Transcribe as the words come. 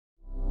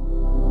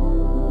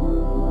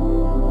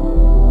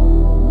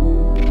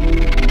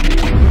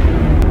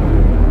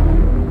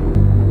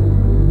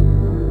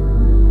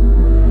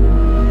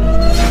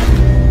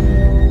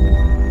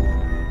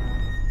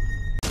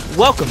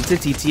Welcome to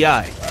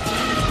TTI.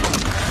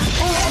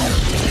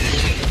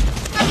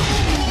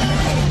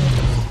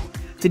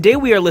 Today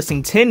we are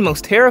listing 10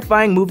 most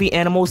terrifying movie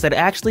animals that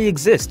actually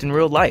exist in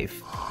real life.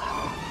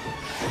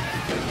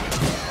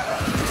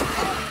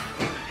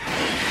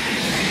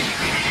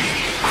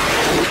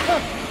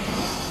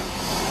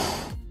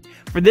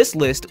 For this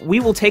list, we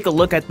will take a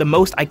look at the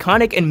most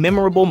iconic and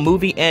memorable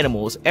movie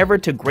animals ever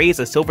to grace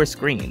a silver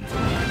screen.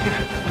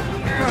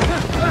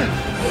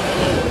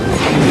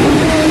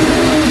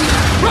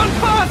 Run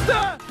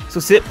faster! So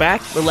sit back,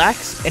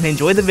 relax, and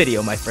enjoy the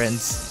video, my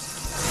friends.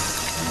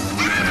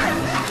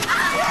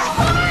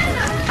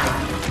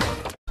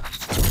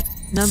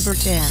 Number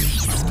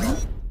 10.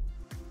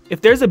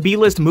 If there's a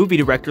B-list movie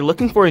director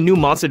looking for a new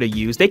monster to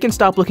use, they can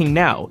stop looking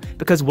now,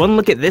 because one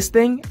look at this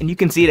thing, and you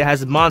can see it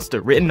has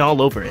monster written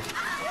all over it.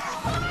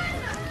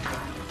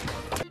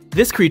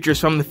 This creature is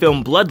from the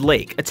film Blood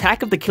Lake,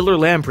 Attack of the Killer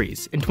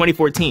Lampreys in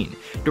 2014,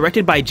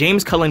 directed by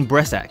James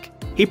Cullen-ap-Bressack.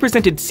 He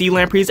presented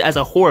Sea-Lampreys as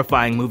a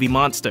horrifying movie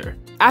monster.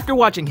 After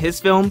watching his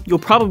film, you'll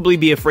probably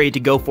be afraid to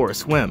go for a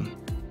swim.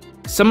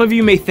 Some of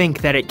you may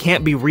think that it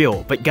can't be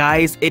real, but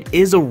guys, it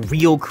is a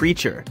real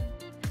creature.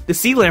 The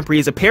sea lamprey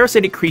is a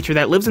parasitic creature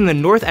that lives in the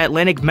North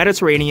Atlantic,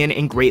 Mediterranean,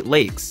 and Great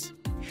Lakes.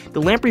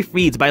 The lamprey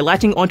feeds by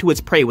latching onto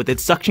its prey with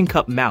its suction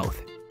cup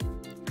mouth.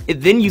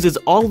 It then uses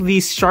all of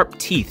these sharp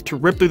teeth to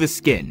rip through the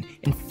skin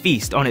and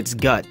feast on its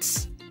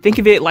guts. Think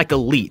of it like a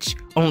leech,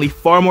 only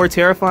far more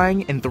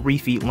terrifying and 3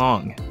 feet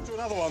long.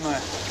 Another one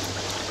there.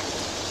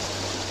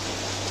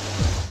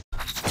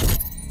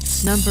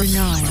 Number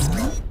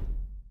 9.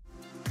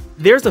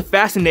 There's a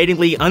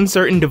fascinatingly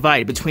uncertain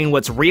divide between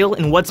what's real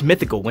and what's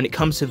mythical when it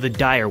comes to the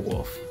dire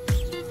wolf.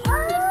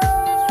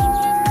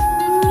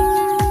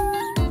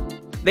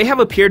 They have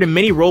appeared in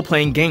many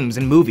role-playing games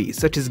and movies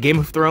such as Game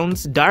of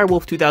Thrones,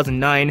 Direwolf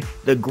 2009,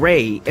 The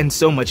Grey, and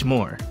so much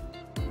more.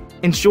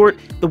 In short,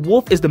 the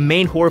wolf is the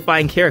main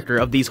horrifying character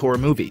of these horror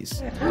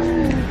movies.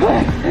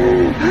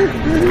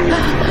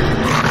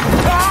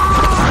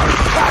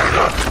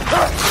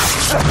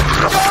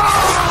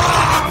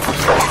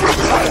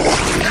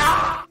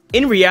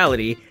 In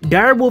reality,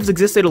 direwolves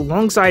existed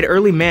alongside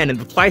early man in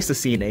the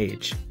Pleistocene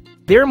age.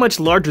 They are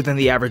much larger than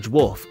the average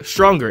wolf,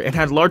 stronger, and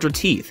had larger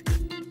teeth.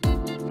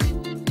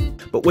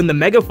 But when the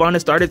megafauna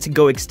started to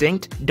go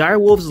extinct,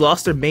 direwolves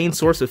lost their main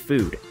source of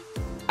food.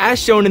 As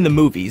shown in the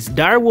movies,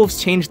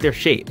 direwolves changed their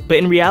shape, but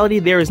in reality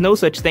there is no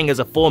such thing as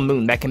a full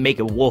moon that can make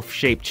a wolf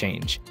shape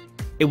change.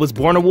 It was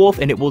born a wolf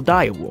and it will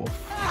die a wolf.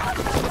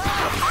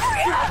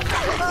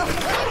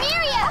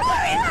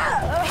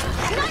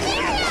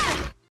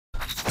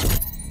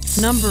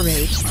 Number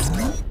 8.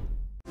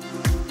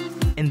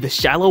 In the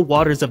shallow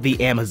waters of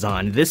the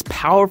Amazon, this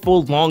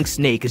powerful long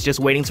snake is just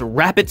waiting to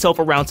wrap itself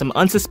around some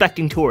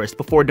unsuspecting tourist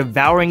before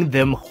devouring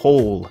them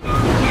whole.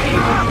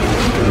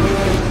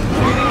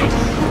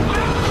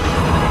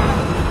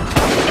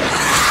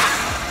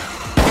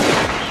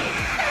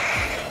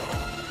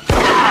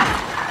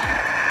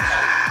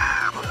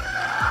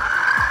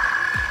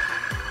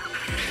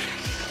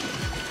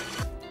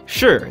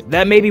 Sure,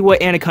 that may be what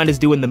anacondas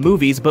do in the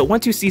movies, but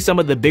once you see some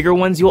of the bigger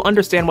ones, you'll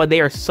understand why they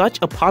are such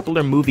a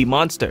popular movie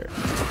monster.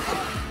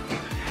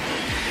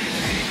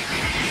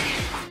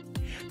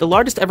 The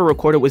largest ever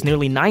recorded was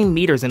nearly 9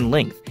 meters in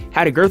length,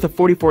 had a girth of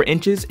 44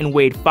 inches, and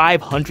weighed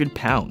 500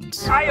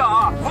 pounds.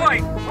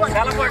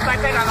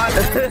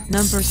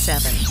 Number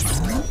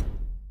 7.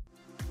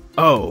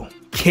 Oh,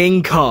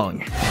 King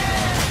Kong.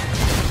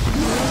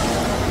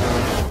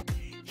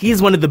 He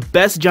is one of the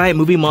best giant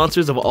movie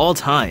monsters of all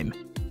time.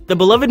 The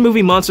beloved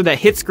movie monster that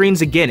hit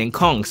screens again in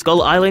Kong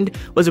Skull Island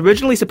was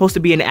originally supposed to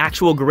be an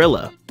actual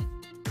gorilla.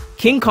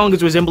 King Kong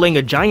is resembling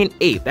a giant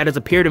ape that has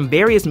appeared in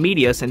various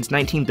media since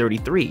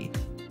 1933.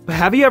 But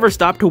have you ever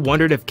stopped to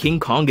wonder if King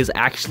Kong is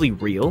actually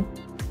real?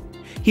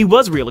 He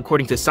was real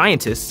according to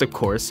scientists, of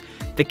course.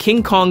 The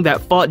King Kong that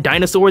fought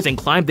dinosaurs and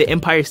climbed the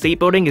Empire State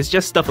Building is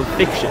just stuff of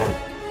fiction.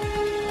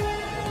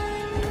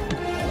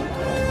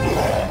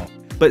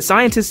 But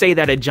scientists say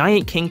that a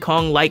giant King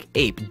Kong-like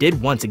ape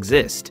did once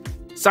exist.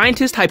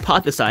 Scientists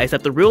hypothesize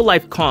that the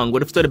real-life Kong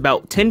would have stood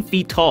about 10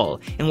 feet tall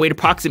and weighed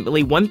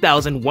approximately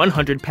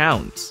 1,100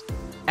 pounds.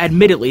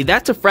 Admittedly,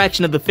 that's a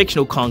fraction of the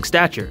fictional Kong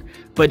stature,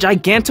 but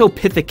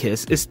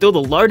Gigantopithecus is still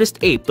the largest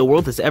ape the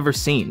world has ever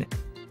seen.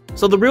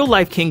 So the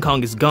real-life King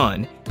Kong is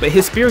gone, but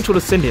his spiritual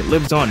descendant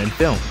lives on in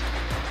film.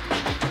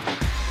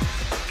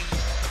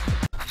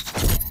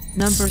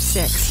 Number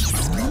 6.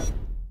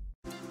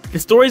 The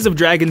stories of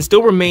dragons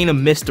still remain a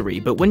mystery,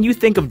 but when you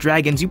think of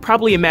dragons, you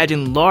probably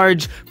imagine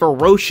large,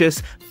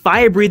 ferocious,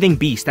 fire-breathing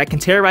beasts that can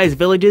terrorize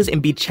villages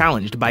and be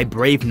challenged by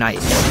brave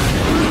knights.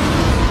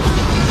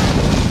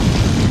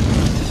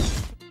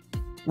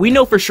 We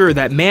know for sure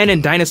that man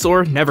and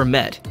dinosaur never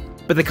met,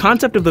 but the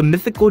concept of the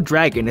mythical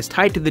dragon is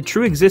tied to the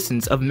true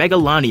existence of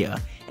Megalania,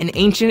 an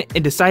ancient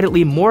and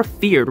decidedly more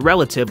feared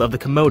relative of the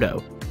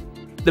Komodo.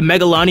 The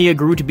Megalania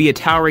grew to be a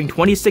towering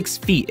 26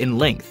 feet in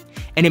length,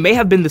 and it may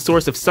have been the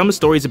source of some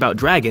stories about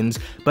dragons,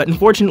 but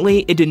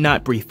unfortunately it did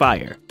not breathe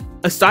fire.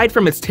 Aside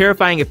from its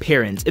terrifying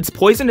appearance, its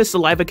poisonous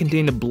saliva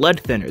contained a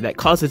blood thinner that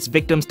caused its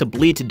victims to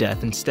bleed to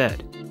death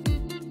instead.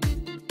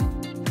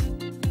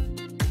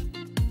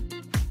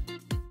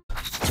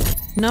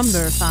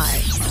 Number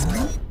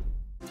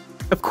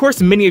 5. Of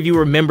course, many of you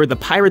remember the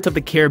Pirates of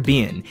the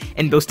Caribbean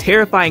and those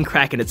terrifying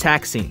Kraken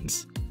attack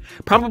scenes.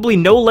 Probably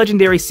no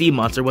legendary sea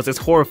monster was as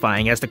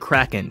horrifying as the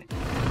Kraken.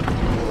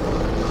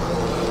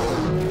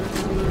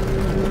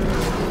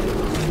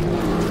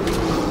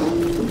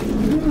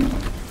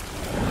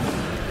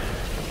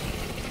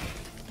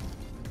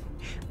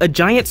 A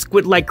giant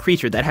squid-like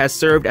creature that has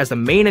served as the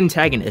main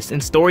antagonist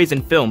in stories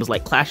and films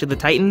like Clash of the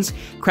Titans,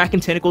 Kraken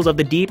Tentacles of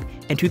the Deep,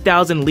 and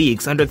 2000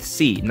 Leagues Under the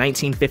Sea,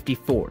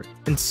 1954,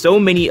 and so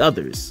many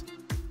others.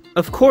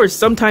 Of course,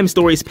 sometimes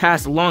stories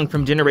passed along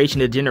from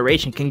generation to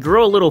generation can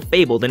grow a little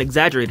fabled and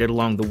exaggerated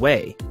along the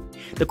way.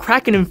 The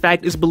Kraken, in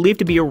fact, is believed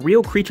to be a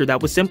real creature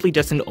that was simply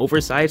just an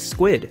oversized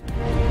squid.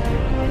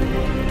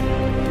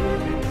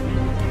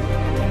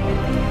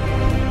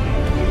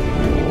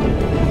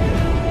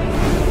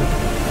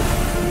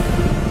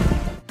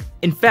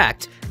 In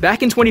fact,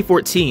 back in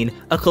 2014,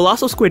 a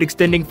colossal squid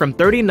extending from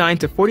 39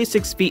 to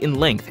 46 feet in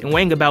length and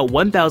weighing about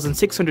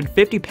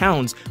 1,650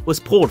 pounds was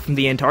pulled from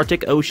the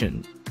Antarctic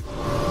Ocean.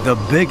 The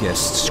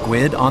biggest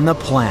squid on the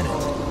planet.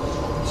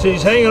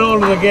 She's hanging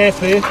on to the gas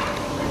fish.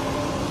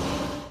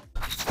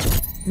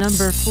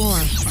 Number 4.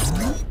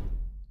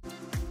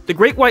 The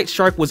great white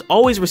shark was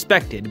always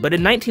respected, but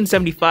in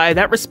 1975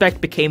 that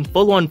respect became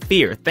full-on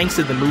fear thanks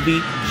to the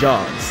movie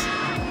Jaws.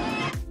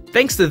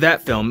 Thanks to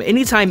that film,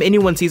 anytime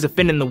anyone sees a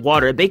fin in the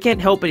water, they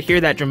can't help but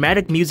hear that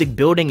dramatic music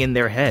building in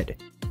their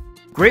head.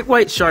 Great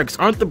white sharks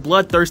aren't the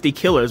bloodthirsty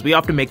killers we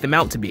often make them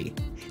out to be.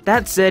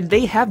 That said,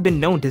 they have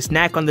been known to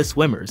snack on the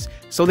swimmers,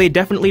 so they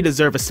definitely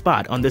deserve a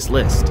spot on this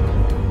list.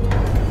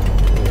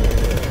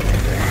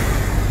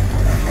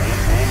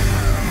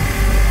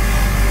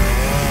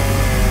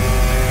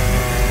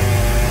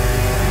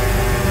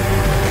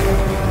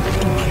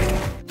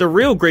 The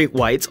real great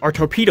whites are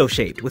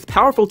torpedo-shaped, with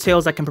powerful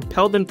tails that can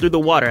propel them through the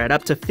water at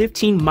up to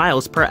 15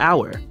 miles per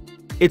hour.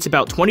 It's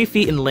about 20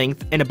 feet in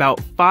length and about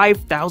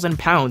 5,000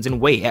 pounds in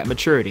weight at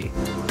maturity.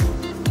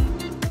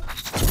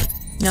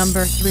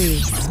 Number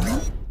 3.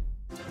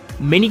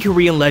 Many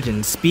Korean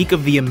legends speak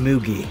of the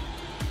Amugi.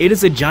 It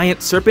is a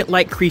giant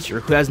serpent-like creature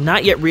who has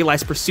not yet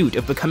realized pursuit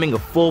of becoming a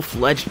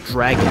full-fledged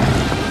dragon.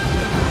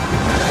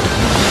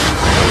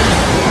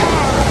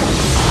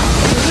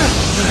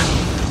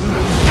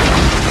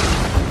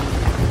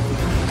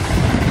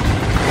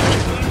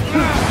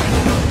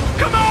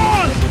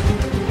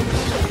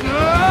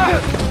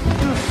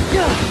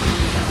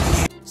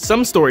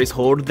 Some stories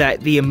hold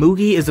that the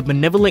Amugi is a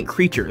benevolent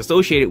creature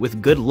associated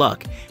with good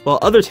luck, while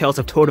other tales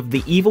have told of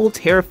the evil,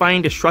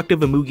 terrifying,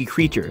 destructive Amugi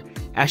creature,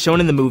 as shown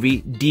in the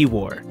movie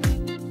D-War.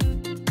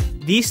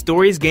 These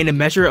stories gained a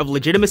measure of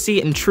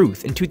legitimacy and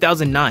truth in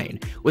 2009,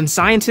 when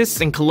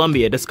scientists in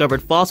Colombia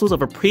discovered fossils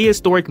of a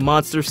prehistoric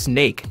monster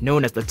snake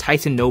known as the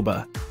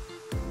Titanoba.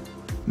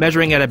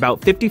 Measuring at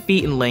about 50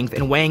 feet in length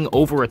and weighing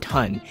over a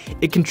ton,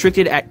 it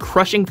constricted at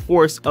crushing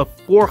force of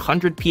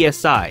 400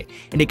 psi,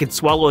 and it could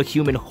swallow a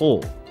human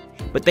whole.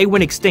 But they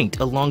went extinct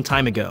a long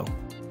time ago.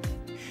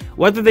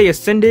 Whether they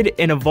ascended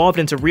and evolved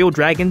into real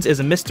dragons is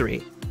a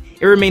mystery.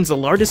 It remains the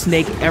largest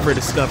snake ever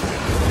discovered.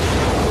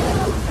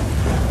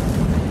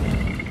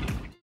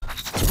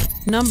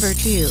 Number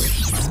 2.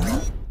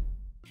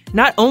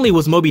 Not only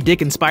was Moby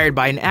Dick inspired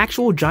by an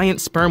actual giant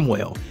sperm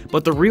whale,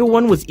 but the real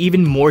one was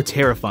even more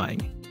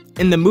terrifying.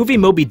 In the movie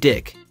Moby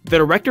Dick, the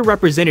director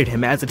represented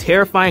him as a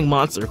terrifying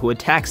monster who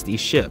attacks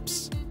these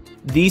ships.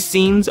 These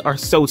scenes are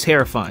so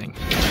terrifying.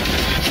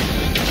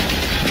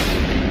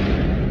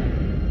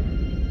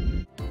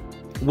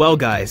 Well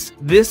guys,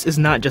 this is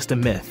not just a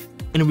myth.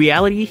 In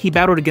reality, he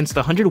battled against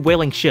 100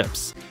 whaling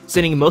ships,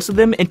 sending most of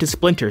them into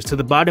splinters to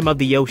the bottom of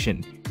the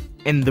ocean.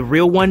 And the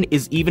real one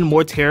is even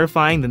more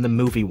terrifying than the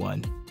movie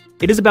one.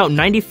 It is about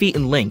 90 feet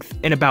in length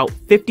and about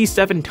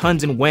 57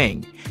 tons in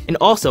weighing, and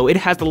also it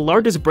has the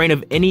largest brain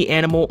of any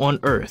animal on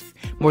Earth,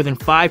 more than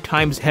 5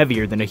 times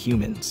heavier than a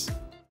human's.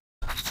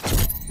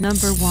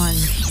 Number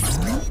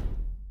 1.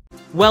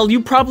 Well,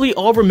 you probably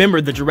all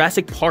remember the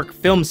Jurassic Park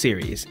film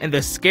series and the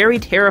scary,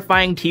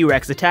 terrifying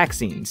T-Rex attack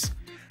scenes.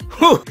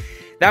 Whew,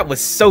 that was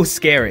so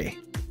scary.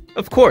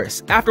 Of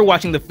course, after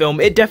watching the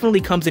film, it definitely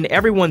comes in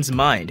everyone's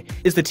mind.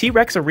 Is the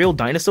T-Rex a real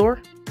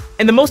dinosaur?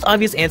 And the most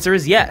obvious answer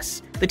is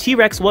yes, the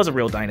T-Rex was a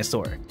real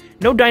dinosaur.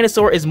 No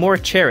dinosaur is more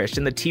cherished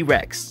than the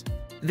T-Rex.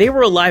 They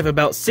were alive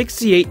about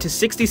 68 to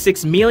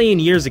 66 million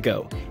years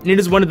ago, and it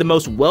is one of the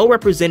most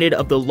well-represented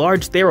of the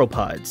large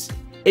theropods.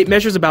 It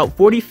measures about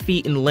 40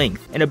 feet in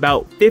length and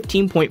about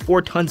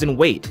 15.4 tons in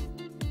weight.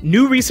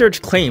 New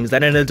research claims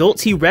that an adult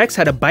T-Rex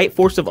had a bite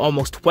force of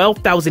almost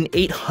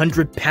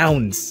 12,800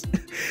 pounds.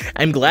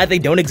 I'm glad they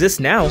don't exist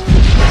now.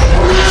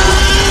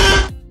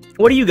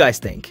 What do you guys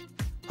think?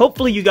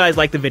 Hopefully you guys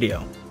liked the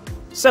video.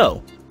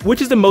 So,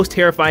 which is the most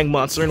terrifying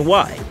monster and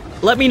why?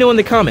 Let me know in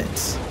the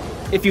comments.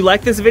 If you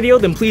like this video,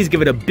 then please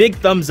give it a big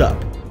thumbs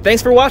up.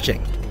 Thanks for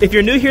watching. If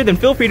you're new here, then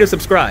feel free to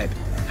subscribe.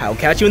 I'll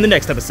catch you in the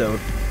next episode.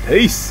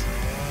 Peace!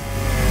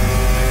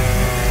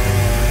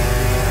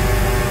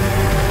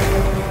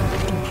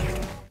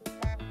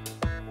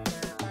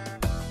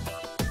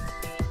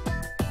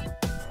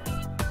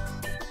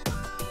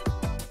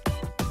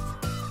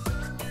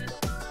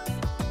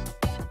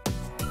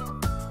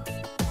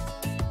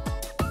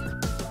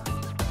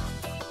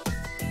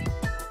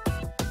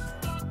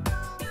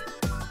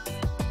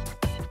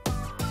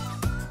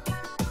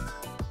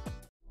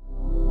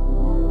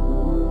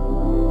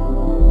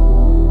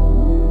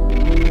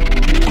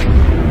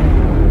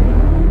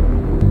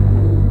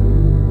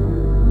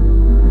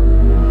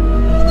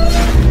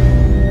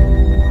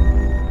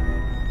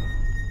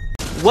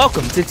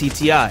 Welcome to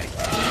TTI.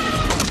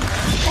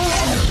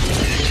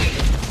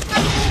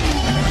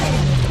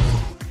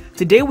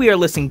 Today we are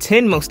listing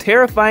 10 most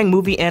terrifying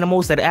movie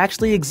animals that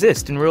actually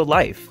exist in real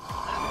life.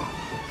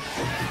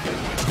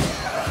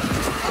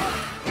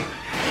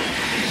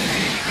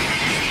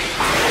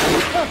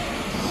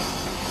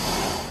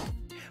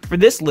 For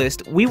this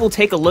list, we will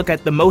take a look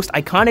at the most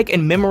iconic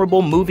and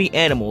memorable movie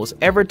animals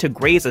ever to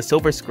graze a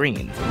silver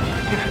screen.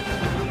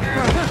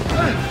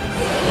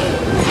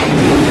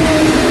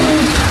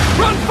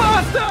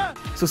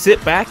 So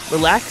sit back,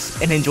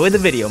 relax, and enjoy the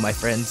video, my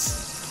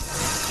friends.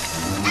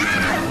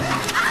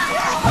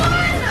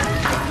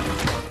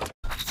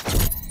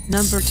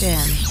 Number 10.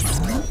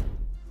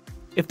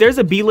 If there's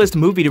a B-list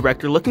movie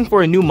director looking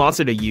for a new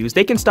monster to use,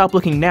 they can stop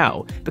looking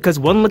now, because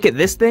one look at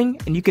this thing,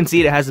 and you can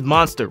see it has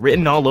monster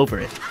written all over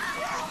it.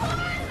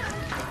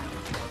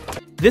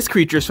 This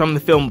creature is from the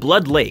film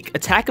Blood Lake,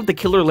 Attack of the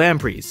Killer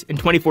Lampreys in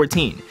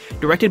 2014,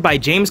 directed by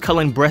James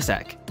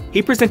Cullen-ap-Bressack.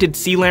 He presented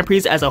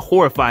Sea-Lampreys as a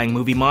horrifying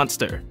movie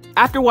monster.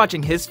 After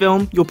watching his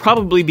film, you'll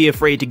probably be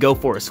afraid to go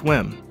for a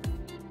swim.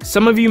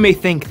 Some of you may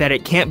think that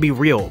it can't be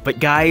real, but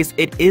guys,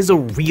 it is a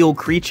real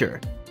creature.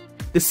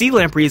 The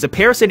Sea-Lamprey is a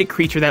parasitic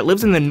creature that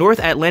lives in the North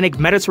Atlantic,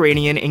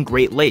 Mediterranean, and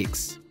Great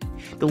Lakes.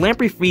 The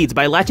lamprey feeds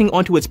by latching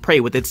onto its prey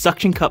with its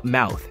suction cup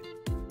mouth.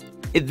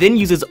 It then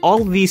uses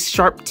all of these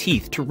sharp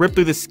teeth to rip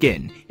through the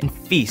skin and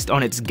feast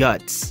on its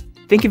guts.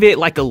 Think of it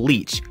like a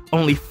leech,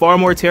 only far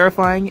more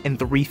terrifying and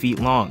 3 feet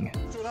long.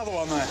 Another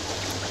one there.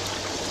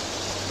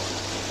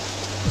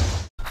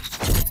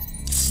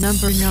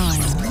 Number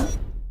 9.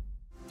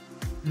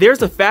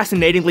 There's a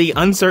fascinatingly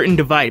uncertain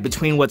divide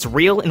between what's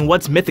real and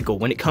what's mythical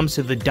when it comes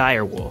to the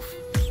dire wolf.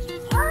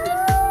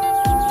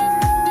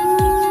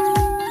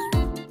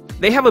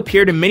 They have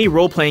appeared in many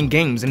role-playing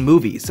games and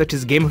movies such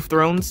as Game of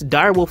Thrones,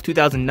 Direwolf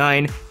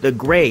 2009, The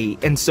Grey,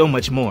 and so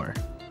much more.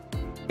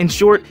 In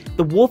short,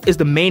 the wolf is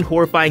the main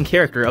horrifying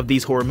character of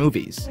these horror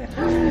movies.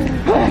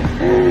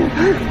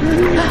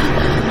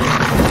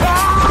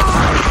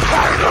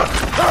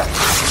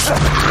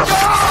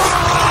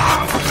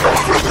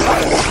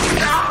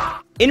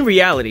 In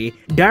reality,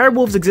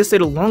 direwolves existed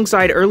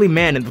alongside early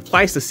man in the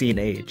Pleistocene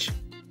age.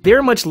 They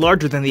are much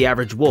larger than the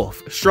average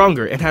wolf,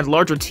 stronger, and had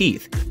larger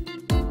teeth.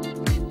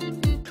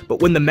 But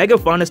when the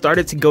megafauna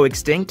started to go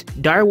extinct,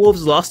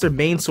 direwolves lost their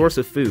main source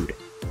of food.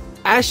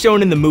 As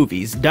shown in the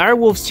movies,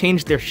 direwolves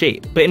changed their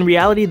shape, but in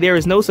reality there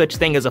is no such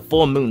thing as a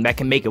full moon that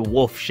can make a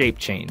wolf shape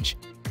change.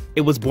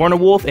 It was born a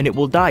wolf and it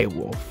will die a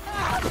wolf.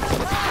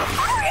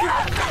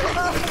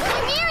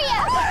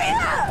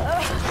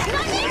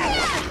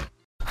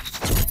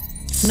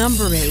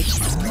 Number 8.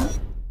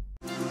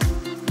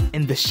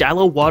 In the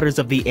shallow waters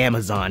of the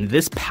Amazon,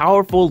 this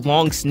powerful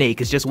long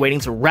snake is just waiting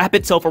to wrap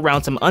itself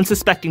around some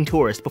unsuspecting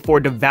tourists before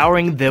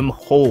devouring them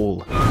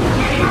whole.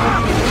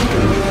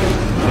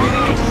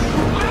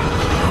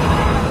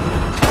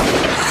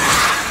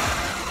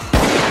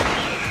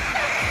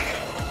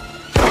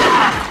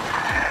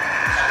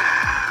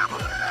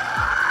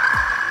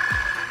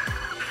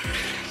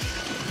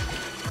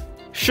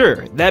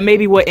 Sure, that may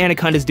be what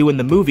anacondas do in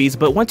the movies,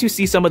 but once you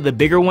see some of the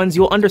bigger ones,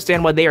 you'll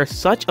understand why they are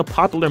such a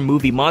popular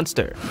movie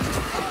monster.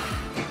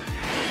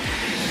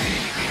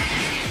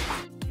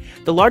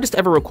 The largest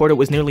ever recorded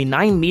was nearly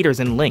 9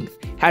 meters in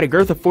length, had a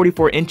girth of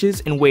 44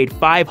 inches, and weighed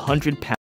 500 pounds.